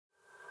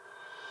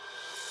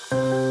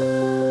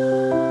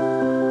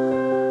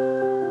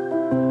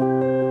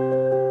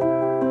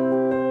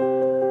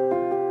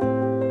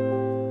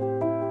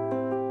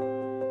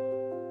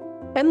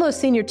Enloe's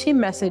senior team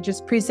message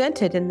is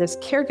presented in this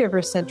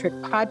caregiver-centric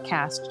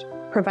podcast,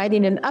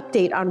 providing an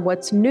update on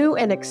what's new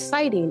and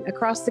exciting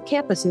across the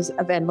campuses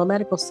of Enloe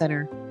Medical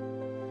Center.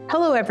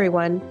 Hello,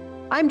 everyone.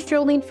 I'm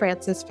Jolene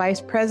Francis,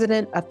 Vice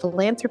President of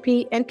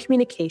Philanthropy and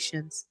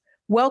Communications.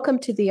 Welcome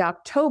to the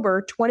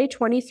October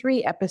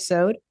 2023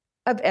 episode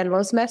of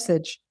Enloe's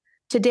Message.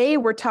 Today,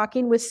 we're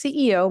talking with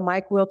CEO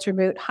Mike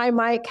Wiltermood. Hi,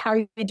 Mike. How are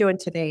you doing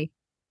today?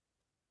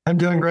 I'm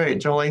doing great,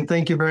 Jolene.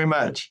 Thank you very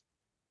much.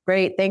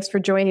 Great. Thanks for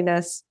joining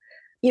us.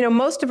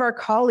 Most of our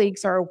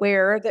colleagues are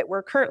aware that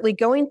we're currently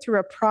going through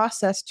a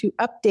process to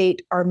update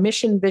our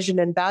mission, vision,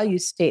 and value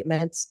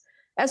statements,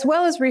 as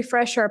well as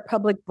refresh our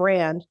public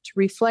brand to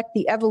reflect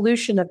the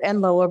evolution of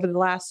Enloe over the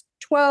last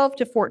 12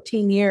 to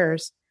 14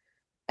 years.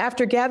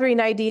 After gathering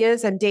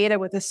ideas and data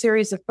with a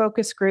series of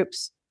focus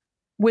groups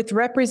with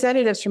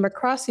representatives from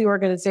across the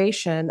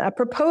organization, a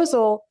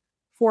proposal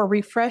for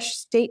refreshed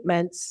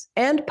statements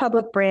and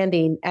public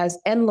branding as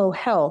Enloe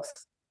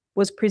Health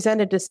was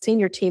presented to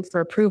senior team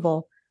for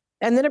approval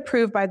and then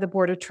approved by the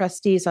Board of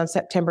Trustees on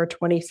September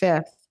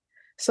 25th.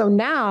 So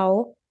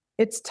now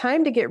it's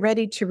time to get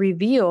ready to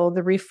reveal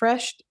the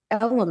refreshed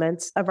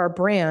elements of our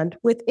brand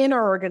within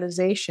our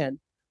organization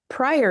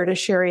prior to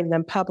sharing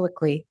them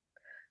publicly.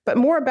 But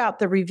more about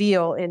the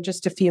reveal in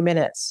just a few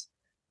minutes.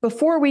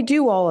 Before we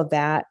do all of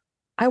that,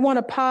 I want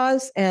to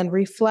pause and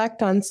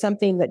reflect on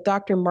something that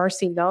Dr.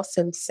 Marcy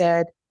Nelson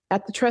said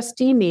at the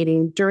trustee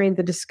meeting during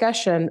the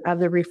discussion of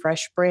the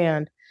refreshed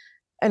brand.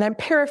 And I'm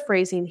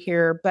paraphrasing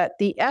here, but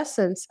the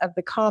essence of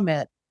the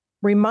comment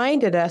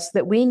reminded us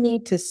that we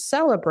need to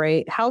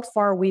celebrate how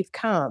far we've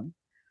come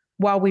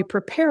while we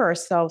prepare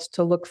ourselves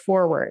to look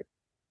forward.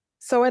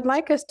 So I'd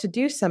like us to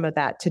do some of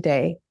that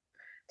today.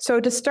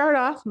 So to start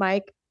off,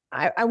 Mike,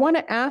 I want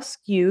to ask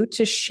you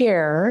to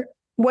share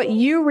what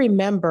you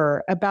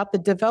remember about the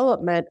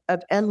development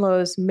of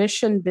Enloe's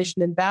mission,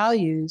 vision, and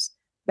values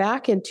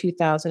back in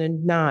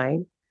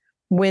 2009.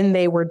 When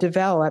they were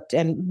developed,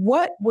 and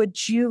what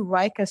would you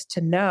like us to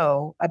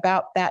know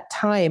about that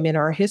time in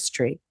our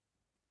history?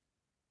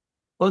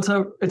 Well,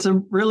 it's a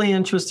really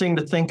interesting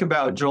to think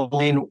about,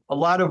 Jolene. A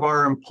lot of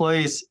our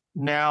employees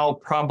now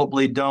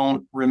probably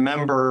don't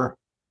remember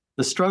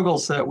the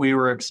struggles that we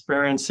were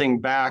experiencing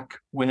back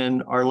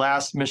when our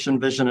last mission,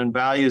 vision, and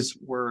values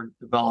were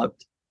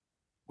developed.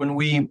 When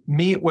we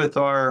meet with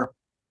our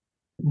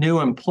new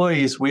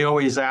employees, we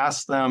always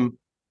ask them,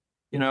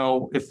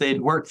 if they'd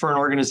worked for an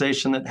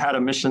organization that had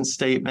a mission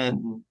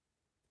statement,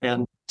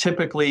 and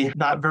typically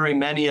not very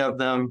many of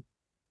them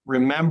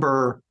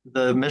remember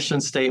the mission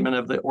statement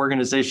of the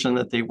organization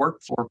that they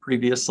worked for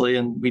previously.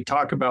 And we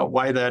talk about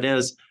why that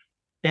is.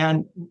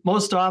 And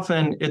most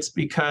often it's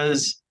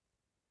because,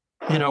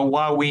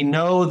 while we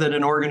know that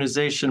an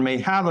organization may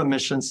have a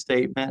mission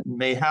statement,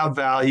 may have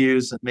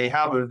values, and may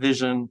have a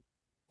vision,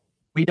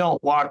 we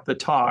don't walk the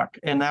talk.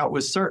 And that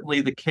was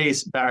certainly the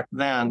case back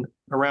then,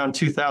 around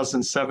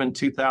 2007,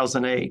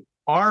 2008.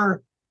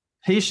 Our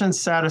patient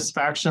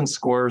satisfaction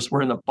scores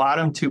were in the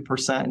bottom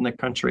 2% in the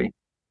country.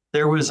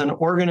 There was an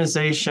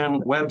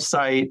organization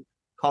website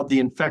called the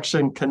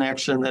Infection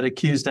Connection that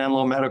accused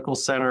Enloe Medical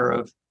Center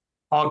of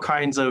all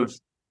kinds of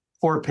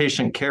poor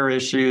patient care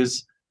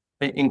issues,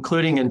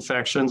 including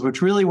infections,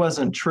 which really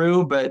wasn't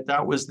true, but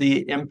that was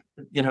the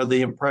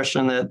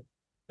impression that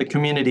the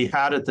community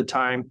had at the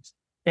time.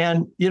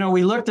 And,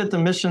 we looked at the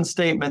mission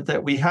statement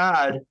that we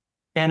had,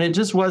 and it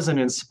just wasn't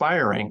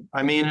inspiring.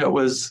 I mean, it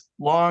was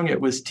long,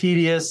 it was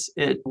tedious,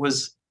 it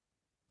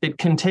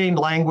contained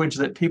language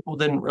that people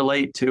didn't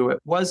relate to. It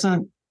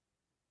wasn't,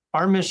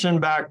 our mission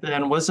back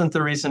then wasn't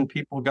the reason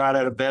people got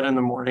out of bed in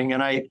the morning.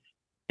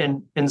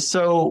 And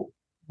so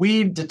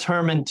we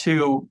determined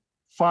to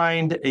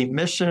find a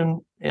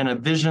mission and a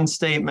vision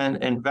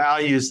statement and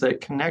values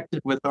that connected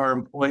with our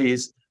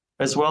employees,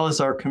 as well as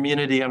our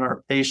community and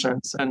our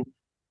patients. And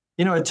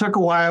it took a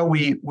while.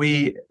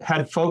 We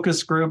had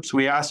focus groups.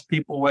 We asked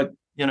people what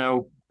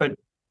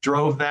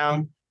drove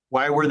them,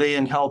 why were they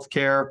in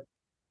healthcare?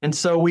 And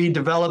so we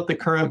developed the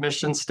current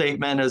mission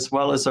statement as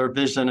well as our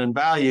vision and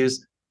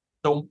values.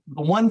 The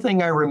one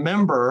thing I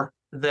remember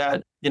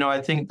that,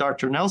 I think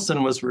Dr.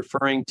 Nelson was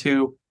referring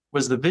to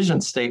was the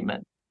vision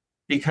statement,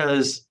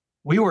 because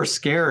we were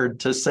scared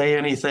to say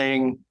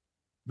anything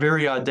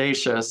very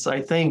audacious.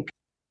 I think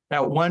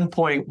at one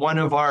point, one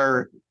of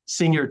our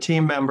senior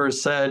team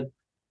members said,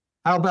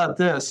 "How about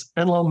this?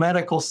 Enloe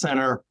Medical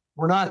Center,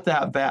 we're not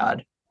that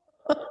bad."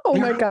 Oh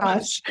my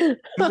gosh.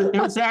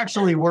 It was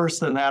actually worse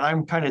than that.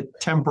 I'm kind of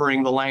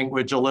tempering the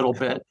language a little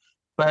bit.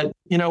 But,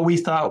 we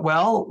thought,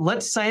 well,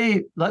 let's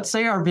say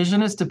our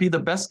vision is to be the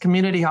best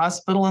community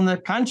hospital in the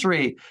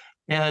country.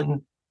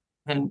 And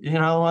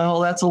well,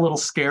 that's a little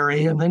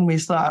scary. And then we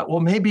thought, well,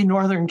 maybe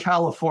Northern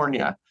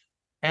California.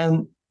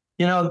 And,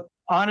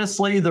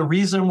 honestly, the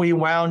reason we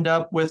wound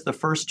up with the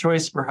first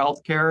choice for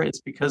healthcare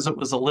is because it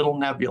was a little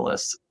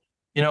nebulous.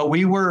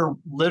 We were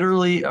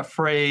literally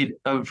afraid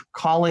of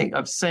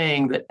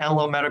saying that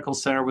Enloe Medical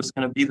Center was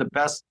going to be the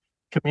best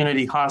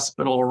community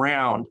hospital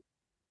around.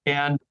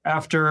 And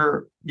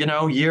after,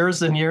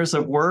 years and years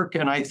of work,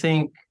 and I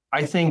think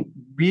I think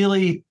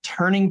really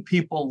turning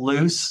people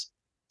loose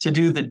to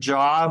do the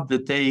job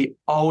that they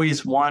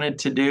always wanted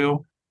to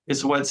do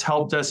is what's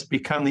helped us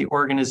become the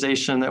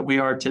organization that we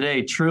are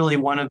today, truly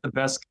one of the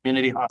best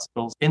community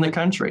hospitals in the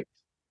country.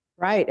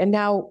 Right. And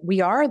now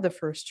we are the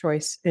first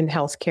choice in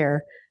healthcare.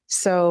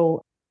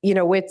 So,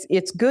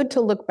 it's good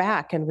to look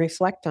back and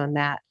reflect on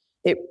that.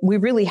 We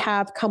really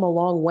have come a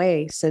long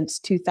way since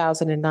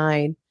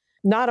 2009.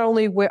 Not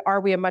only are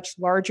we a much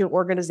larger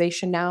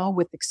organization now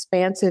with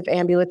expansive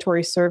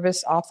ambulatory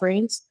service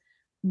offerings,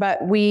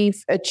 but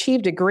we've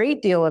achieved a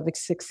great deal of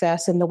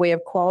success in the way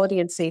of quality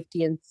and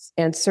safety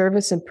and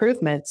service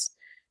improvements.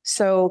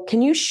 So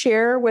can you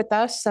share with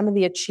us some of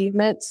the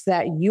achievements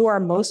that you are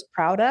most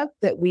proud of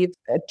that we've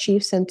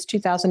achieved since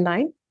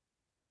 2009?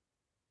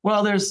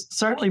 Well, there's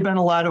certainly been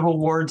a lot of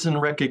awards and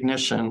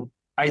recognition.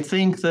 I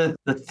think that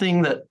the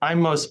thing that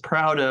I'm most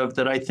proud of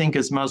that I think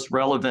is most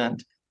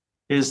relevant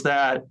is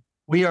that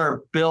we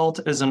are built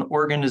as an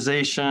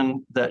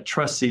organization that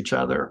trusts each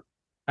other.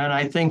 And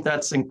I think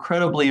that's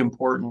incredibly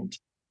important.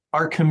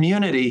 Our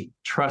community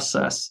trusts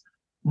us.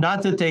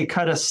 Not that they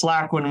cut us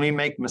slack when we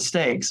make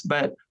mistakes,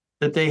 but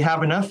that they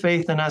have enough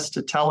faith in us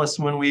to tell us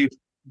when we've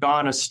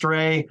gone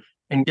astray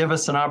and give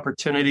us an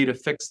opportunity to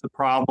fix the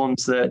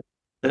problems that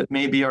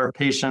maybe our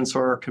patients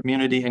or our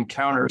community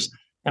encounters.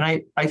 And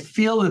I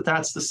feel that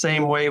that's the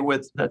same way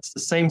that's the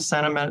same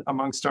sentiment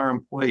amongst our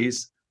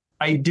employees.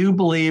 I do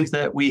believe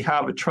that we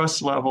have a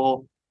trust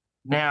level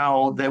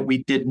now that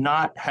we did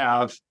not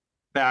have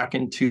back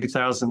in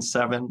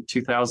 2007,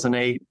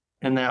 2008,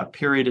 in that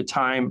period of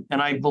time.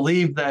 And I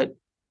believe that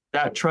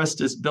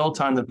trust is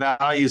built on the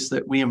values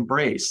that we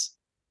embrace.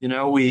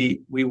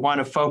 We want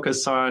to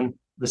focus on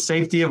the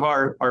safety of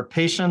our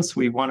patients.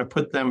 We want to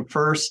put them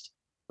first,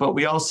 but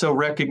we also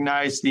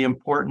recognize the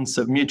importance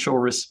of mutual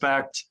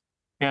respect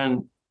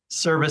and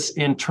service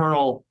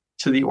internal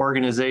to the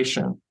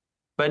organization.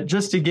 But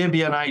just to give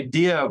you an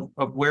idea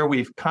of where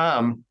we've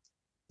come,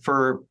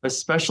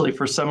 especially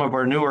for some of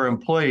our newer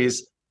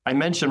employees, I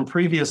mentioned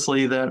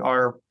previously that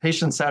our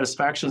patient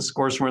satisfaction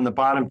scores were in the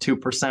bottom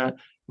 2%.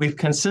 We've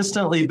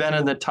consistently been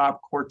in the top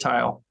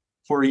quartile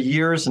for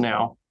years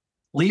now.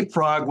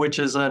 Leapfrog, which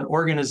is an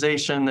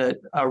organization that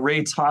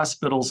rates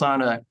hospitals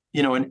on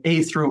an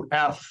A through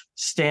F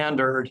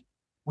standard,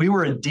 we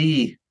were a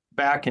D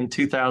back in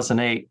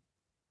 2008.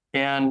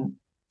 And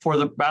for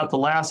about the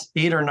last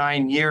 8 or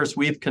 9 years,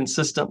 we've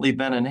consistently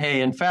been an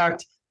A. In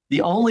fact,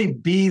 the only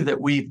B that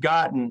we've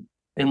gotten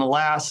in the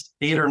last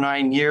 8 or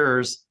 9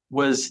 years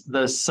was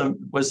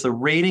the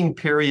rating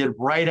period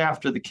right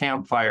after the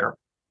Camp Fire.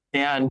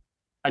 And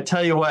I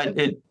tell you what,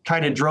 it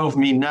kind of drove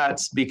me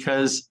nuts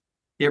because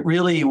it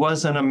really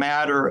wasn't a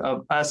matter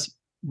of us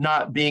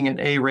not being an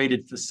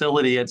A-rated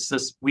facility. It's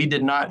just we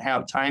did not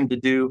have time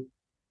to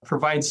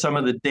provide some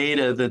of the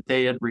data that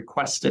they had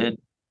requested.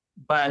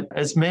 But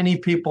as many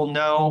people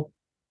know,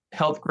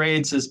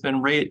 Healthgrades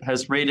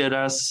has rated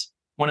us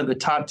one of the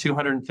top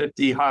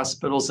 250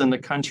 hospitals in the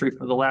country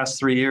for the last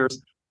 3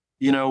 years.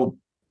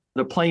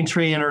 The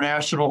Plaintree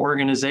International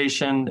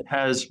Organization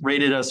has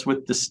rated us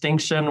with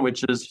distinction,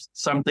 which is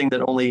something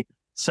that only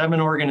 7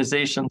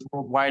 organizations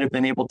worldwide have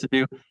been able to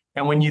do.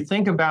 And when you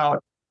think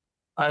about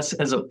us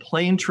as a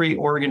Plaintree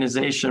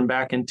organization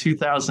back in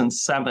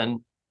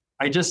 2007,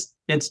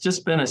 it's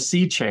just been a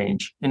sea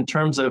change in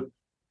terms of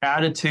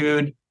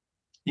attitude,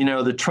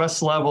 the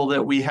trust level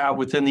that we have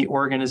within the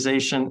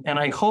organization. And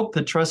I hope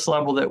the trust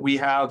level that we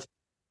have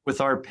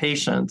with our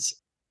patients.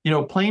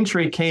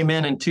 Plaintree came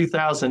in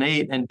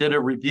 2008 and did a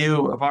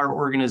review of our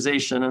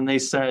organization, and they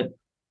said,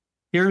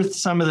 here's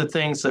some of the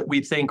things that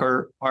we think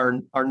are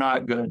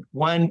not good.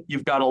 One,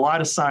 you've got a lot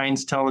of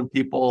signs telling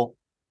people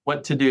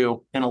what to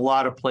do in a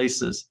lot of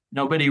places.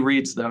 Nobody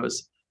reads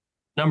those.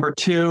 Number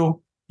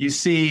 2, you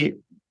see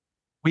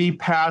we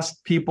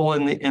passed people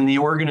in the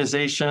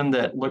organization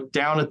that looked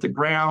down at the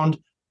ground,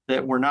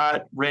 that were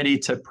not ready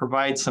to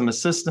provide some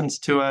assistance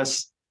to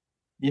us.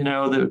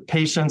 The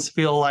patients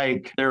feel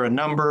like they're a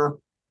number.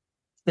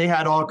 They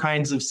had all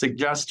kinds of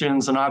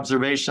suggestions and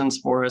observations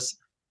for us.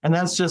 And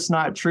that's just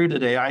not true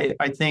today.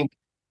 I think,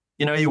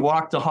 you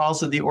walk the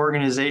halls of the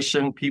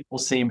organization, people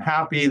seem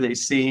happy, they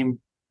seem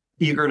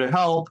eager to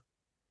help.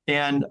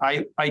 And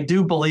I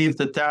do believe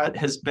that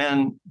has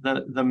been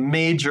the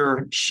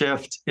major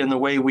shift in the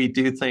way we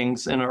do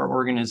things in our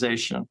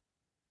organization.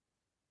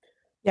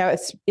 Yeah,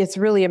 it's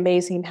really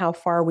amazing how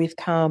far we've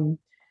come.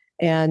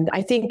 And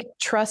I think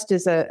trust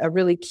is a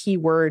really key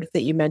word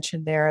that you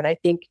mentioned there. And I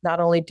think not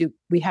only do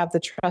we have the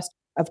trust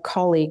of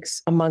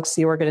colleagues amongst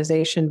the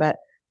organization, but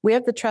we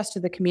have the trust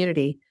of the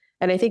community.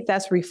 And I think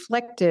that's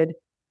reflected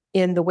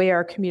in the way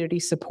our community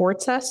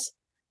supports us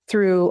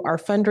through our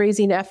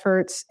fundraising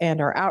efforts and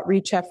our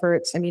outreach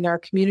efforts. I mean, our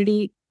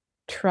community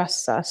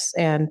trusts us,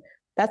 and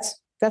that's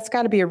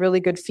got to be a really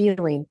good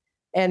feeling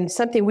and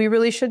something we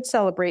really should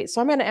celebrate.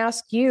 So I'm going to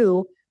ask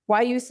you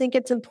why you think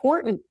it's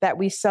important that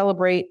we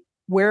celebrate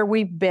where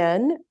we've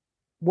been,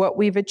 what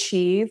we've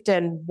achieved,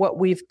 and what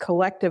we've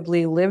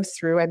collectively lived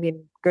through. I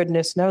mean,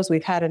 goodness knows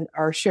we've had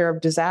our share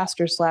of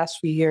disasters last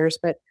few years,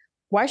 but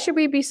Why should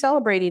we be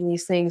celebrating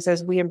these things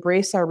as we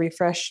embrace our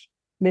refreshed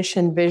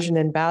mission, vision,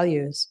 and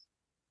values?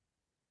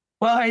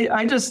 Well,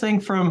 I just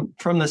think from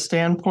the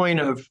standpoint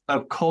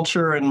of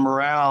culture and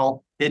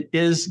morale, it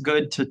is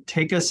good to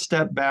take a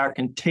step back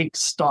and take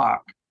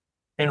stock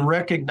and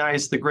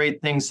recognize the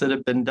great things that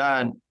have been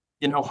done.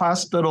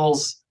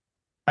 Hospitals,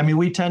 I mean,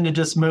 we tend to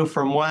just move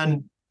from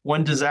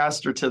one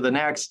disaster to the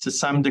next to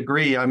some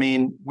degree. I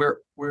mean,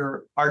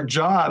 our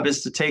job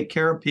is to take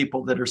care of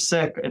people that are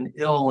sick and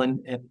ill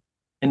and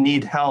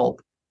need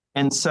help.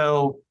 And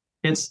so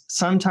it's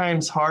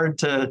sometimes hard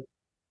to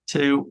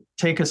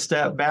take a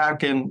step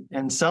back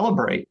and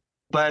celebrate.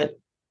 But,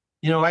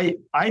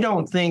 I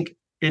don't think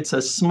it's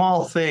a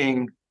small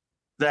thing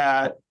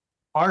that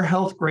our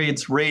health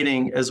grades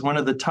rating as one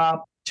of the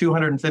top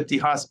 250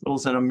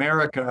 hospitals in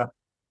America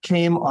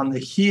came on the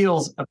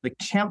heels of the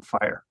Camp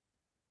Fire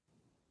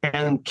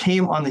and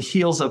came on the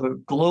heels of a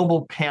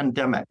global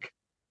pandemic.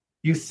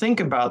 You think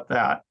about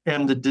that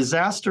and the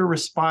disaster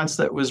response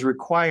that was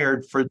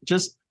required for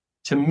just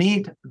to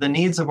meet the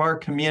needs of our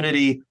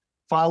community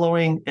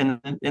following in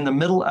the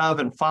middle of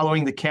and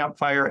following the Camp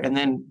Fire and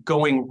then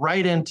going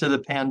right into the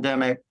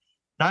pandemic,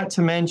 not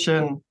to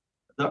mention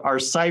our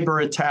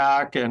cyber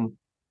attack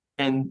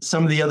and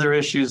some of the other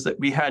issues that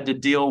we had to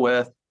deal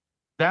with.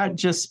 That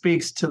just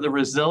speaks to the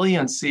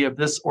resiliency of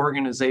this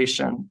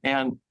organization.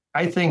 And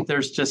I think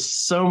there's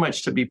just so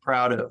much to be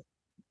proud of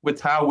with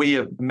how we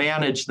have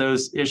managed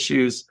those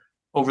issues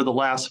over the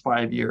last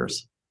 5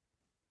 years.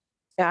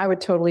 Yeah, I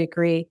would totally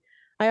agree.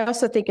 I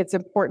also think it's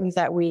important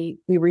that we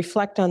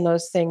reflect on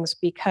those things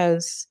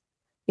because,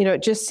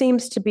 it just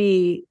seems to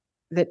be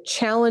that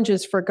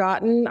challenges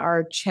forgotten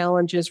are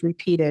challenges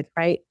repeated,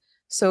 right?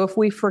 So if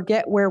we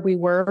forget where we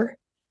were,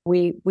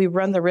 we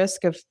run the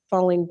risk of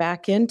falling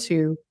back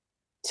into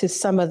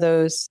some of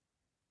those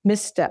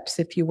missteps,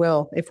 if you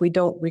will, if we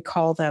don't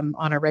recall them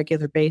on a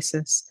regular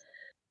basis.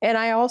 And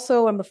I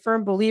also am a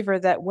firm believer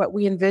that what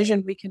we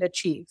envision, we can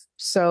achieve.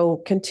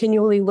 So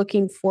continually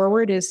looking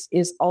forward is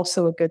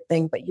also a good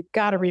thing, but you've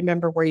got to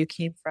remember where you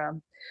came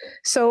from.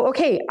 So,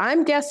 okay,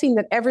 I'm guessing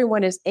that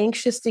everyone is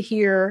anxious to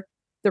hear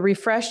the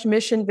refreshed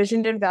mission,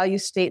 vision, and value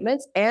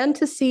statements and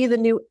to see the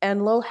new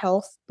Enloe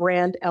Health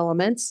brand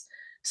elements.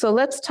 So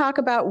let's talk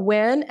about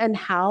when and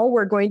how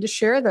we're going to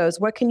share those.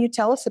 What can you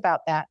tell us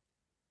about that?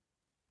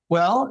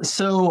 Well,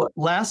 so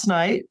last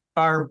night,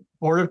 our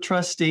Board of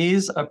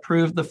Trustees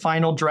approved the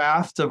final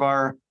draft of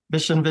our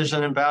mission,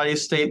 vision, and value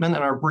statement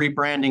and our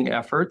rebranding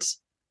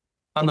efforts.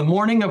 On the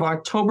morning of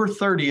October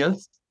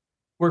 30th,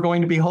 we're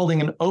going to be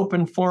holding an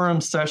open forum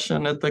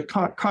session at the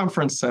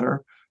conference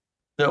center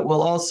that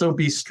will also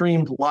be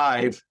streamed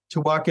live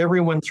to walk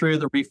everyone through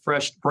the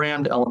refreshed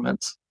brand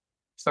elements.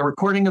 So a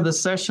recording of the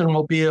session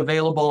will be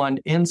available on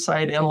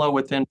Inside Enloe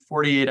within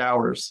 48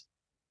 hours.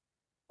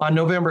 On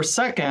November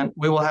 2nd,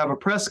 we will have a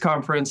press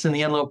conference in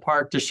the Enloe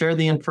Park to share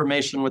the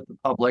information with the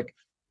public.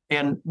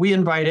 And we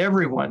invite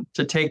everyone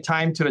to take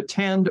time to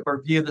attend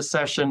or view the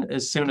session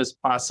as soon as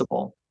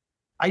possible.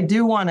 I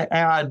do want to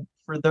add,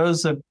 for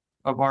those of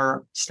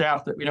our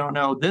staff that we don't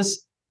know,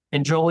 this,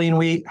 and Jolene,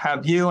 we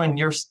have you and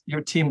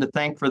your team to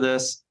thank for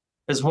this,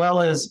 as well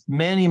as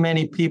many,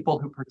 many people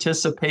who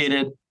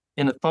participated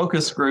in the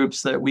focus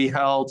groups that we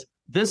held.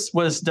 This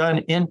was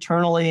done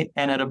internally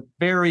and at a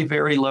very,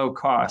 very low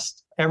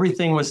cost.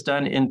 Everything was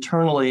done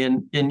internally.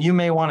 And you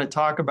may want to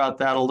talk about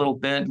that a little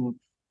bit and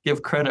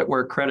give credit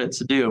where credit's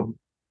due.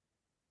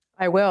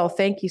 I will.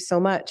 Thank you so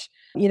much.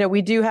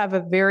 We do have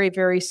a very,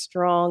 very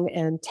strong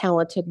and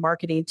talented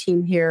marketing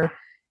team here.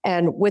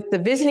 And with the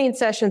visiting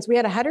sessions, we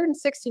had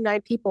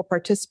 169 people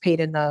participate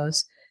in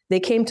those.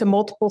 They came to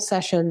multiple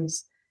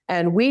sessions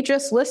and we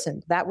just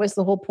listened. That was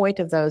the whole point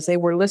of those. They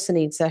were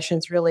listening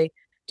sessions, really,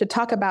 to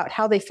talk about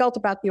how they felt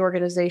about the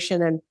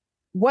organization and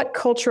what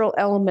cultural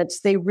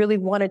elements they really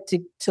wanted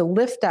to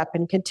lift up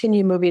and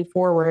continue moving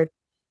forward.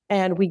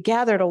 And we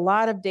gathered a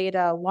lot of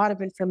data, a lot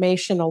of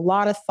information, a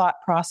lot of thought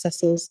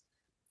processes.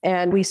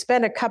 And we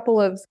spent a couple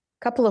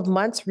of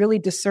months really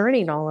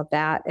discerning all of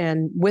that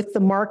and with the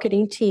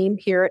marketing team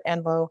here at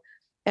Enloe.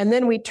 And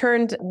then we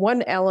turned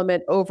one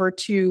element over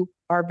to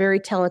our very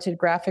talented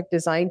graphic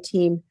design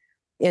team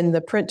in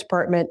the print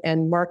department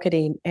and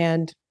marketing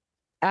and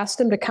asked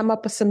them to come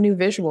up with some new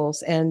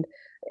visuals. And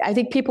I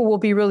think people will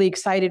be really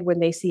excited when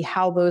they see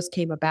how those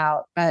came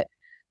about. But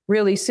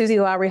really, Susie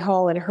Lowry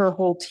Hall and her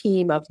whole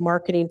team of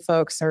marketing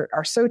folks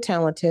are so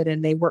talented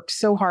and they worked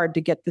so hard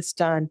to get this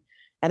done.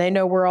 And I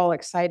know we're all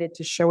excited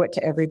to show it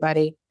to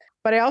everybody.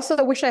 But I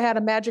also wish I had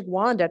a magic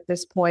wand at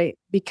this point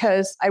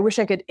because I wish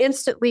I could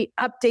instantly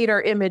update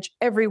our image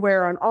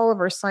everywhere on all of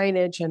our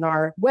signage and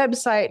our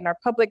website and our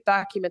public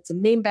documents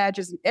and name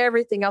badges and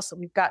everything else that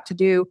we've got to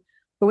do.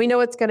 But we know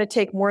it's going to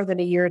take more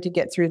than a year to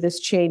get through this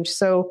change.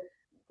 So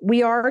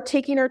we are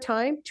taking our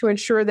time to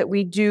ensure that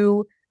we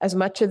do as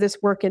much of this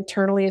work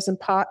internally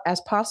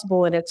as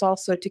possible. And it's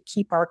also to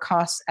keep our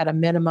costs at a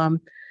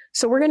minimum.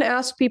 So we're going to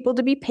ask people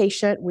to be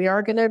patient. We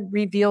are going to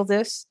reveal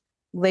this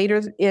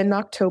later in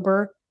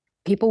October.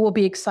 People will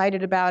be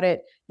excited about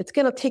it. It's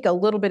going to take a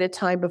little bit of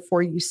time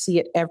before you see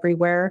it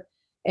everywhere.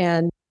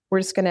 And We're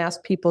just going to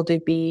ask people to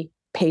be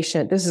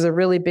patient. This is a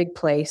really big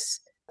place,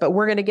 but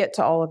we're going to get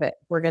to all of it.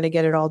 We're going to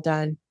get it all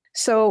done.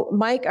 So,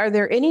 Mike, are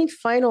there any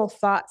final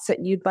thoughts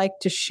that you'd like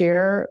to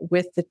share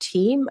with the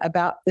team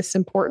about this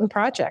important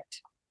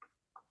project?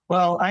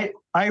 Well,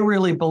 I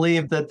really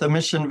believe that the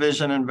mission,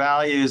 vision, and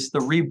values, the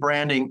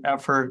rebranding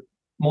effort,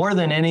 more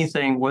than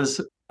anything, was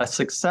a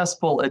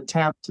successful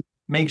attempt to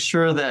make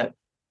sure that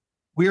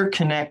we're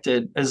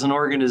connected as an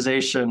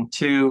organization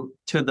to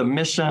the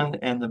mission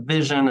and the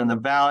vision and the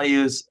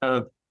values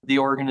of the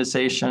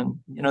organization.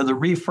 The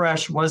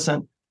refresh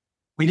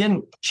we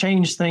didn't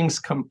change things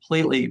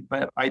completely,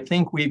 but I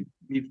think we've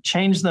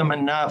changed them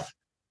enough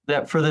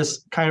that for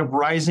this kind of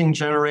rising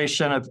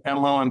generation of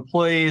Enloe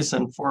employees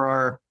and for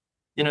our,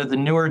 the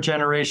newer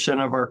generation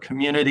of our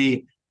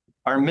community,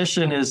 our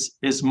mission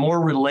is more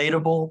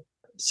relatable,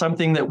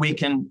 something that we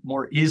can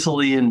more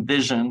easily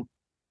envision.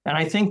 And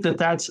I think that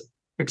that's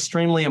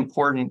extremely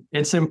important.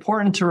 It's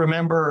important to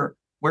remember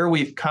where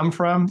we've come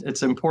from.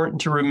 It's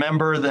important to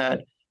remember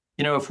that,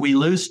 if we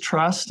lose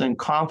trust and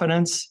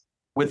confidence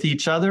with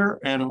each other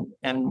and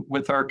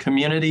with our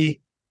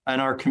community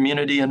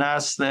and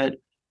us, that,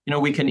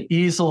 we can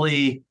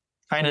easily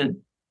kind of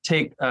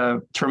take a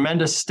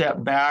tremendous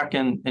step back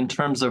in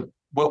terms of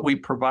what we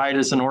provide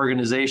as an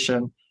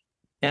organization.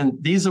 And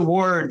these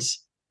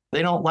awards,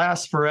 they don't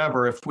last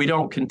forever if we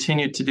don't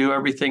continue to do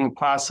everything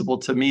possible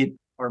to meet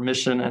our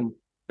mission and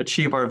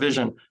achieve our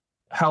vision.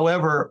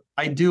 However,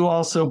 I do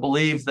also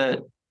believe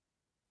that,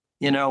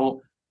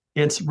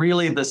 it's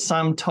really the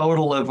sum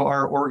total of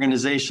our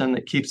organization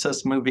that keeps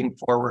us moving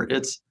forward.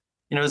 It's,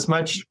 as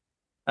much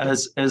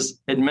as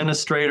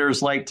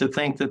administrators like to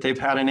think that they've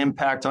had an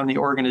impact on the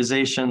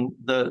organization,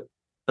 the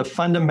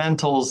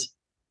fundamentals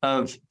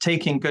of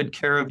taking good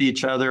care of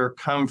each other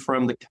come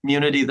from the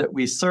community that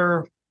we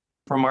serve,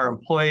 from our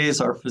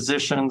employees, our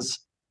physicians,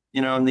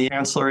 and the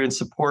ancillary and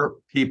support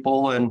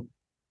people. And,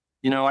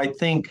 I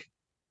think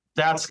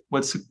that's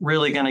what's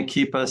really going to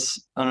keep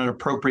us on an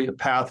appropriate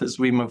path as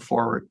we move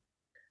forward.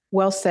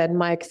 Well said,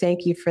 Mike.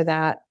 Thank you for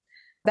that.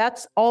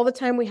 That's all the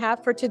time we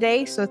have for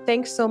today. So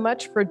thanks so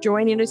much for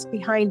joining us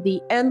behind the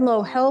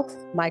Enloe Health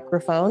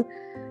microphone.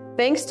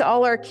 Thanks to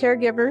all our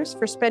caregivers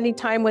for spending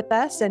time with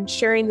us and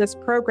sharing this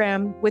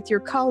program with your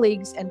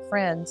colleagues and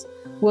friends.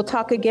 We'll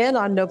talk again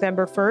on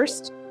November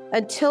 1st.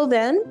 Until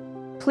then,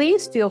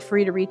 please feel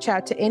free to reach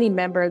out to any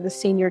member of the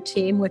senior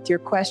team with your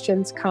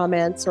questions,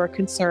 comments, or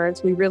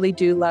concerns. We really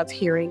do love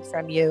hearing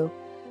from you.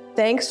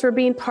 Thanks for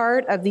being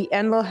part of the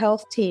Enloe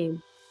Health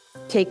team.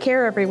 Take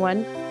care,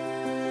 everyone.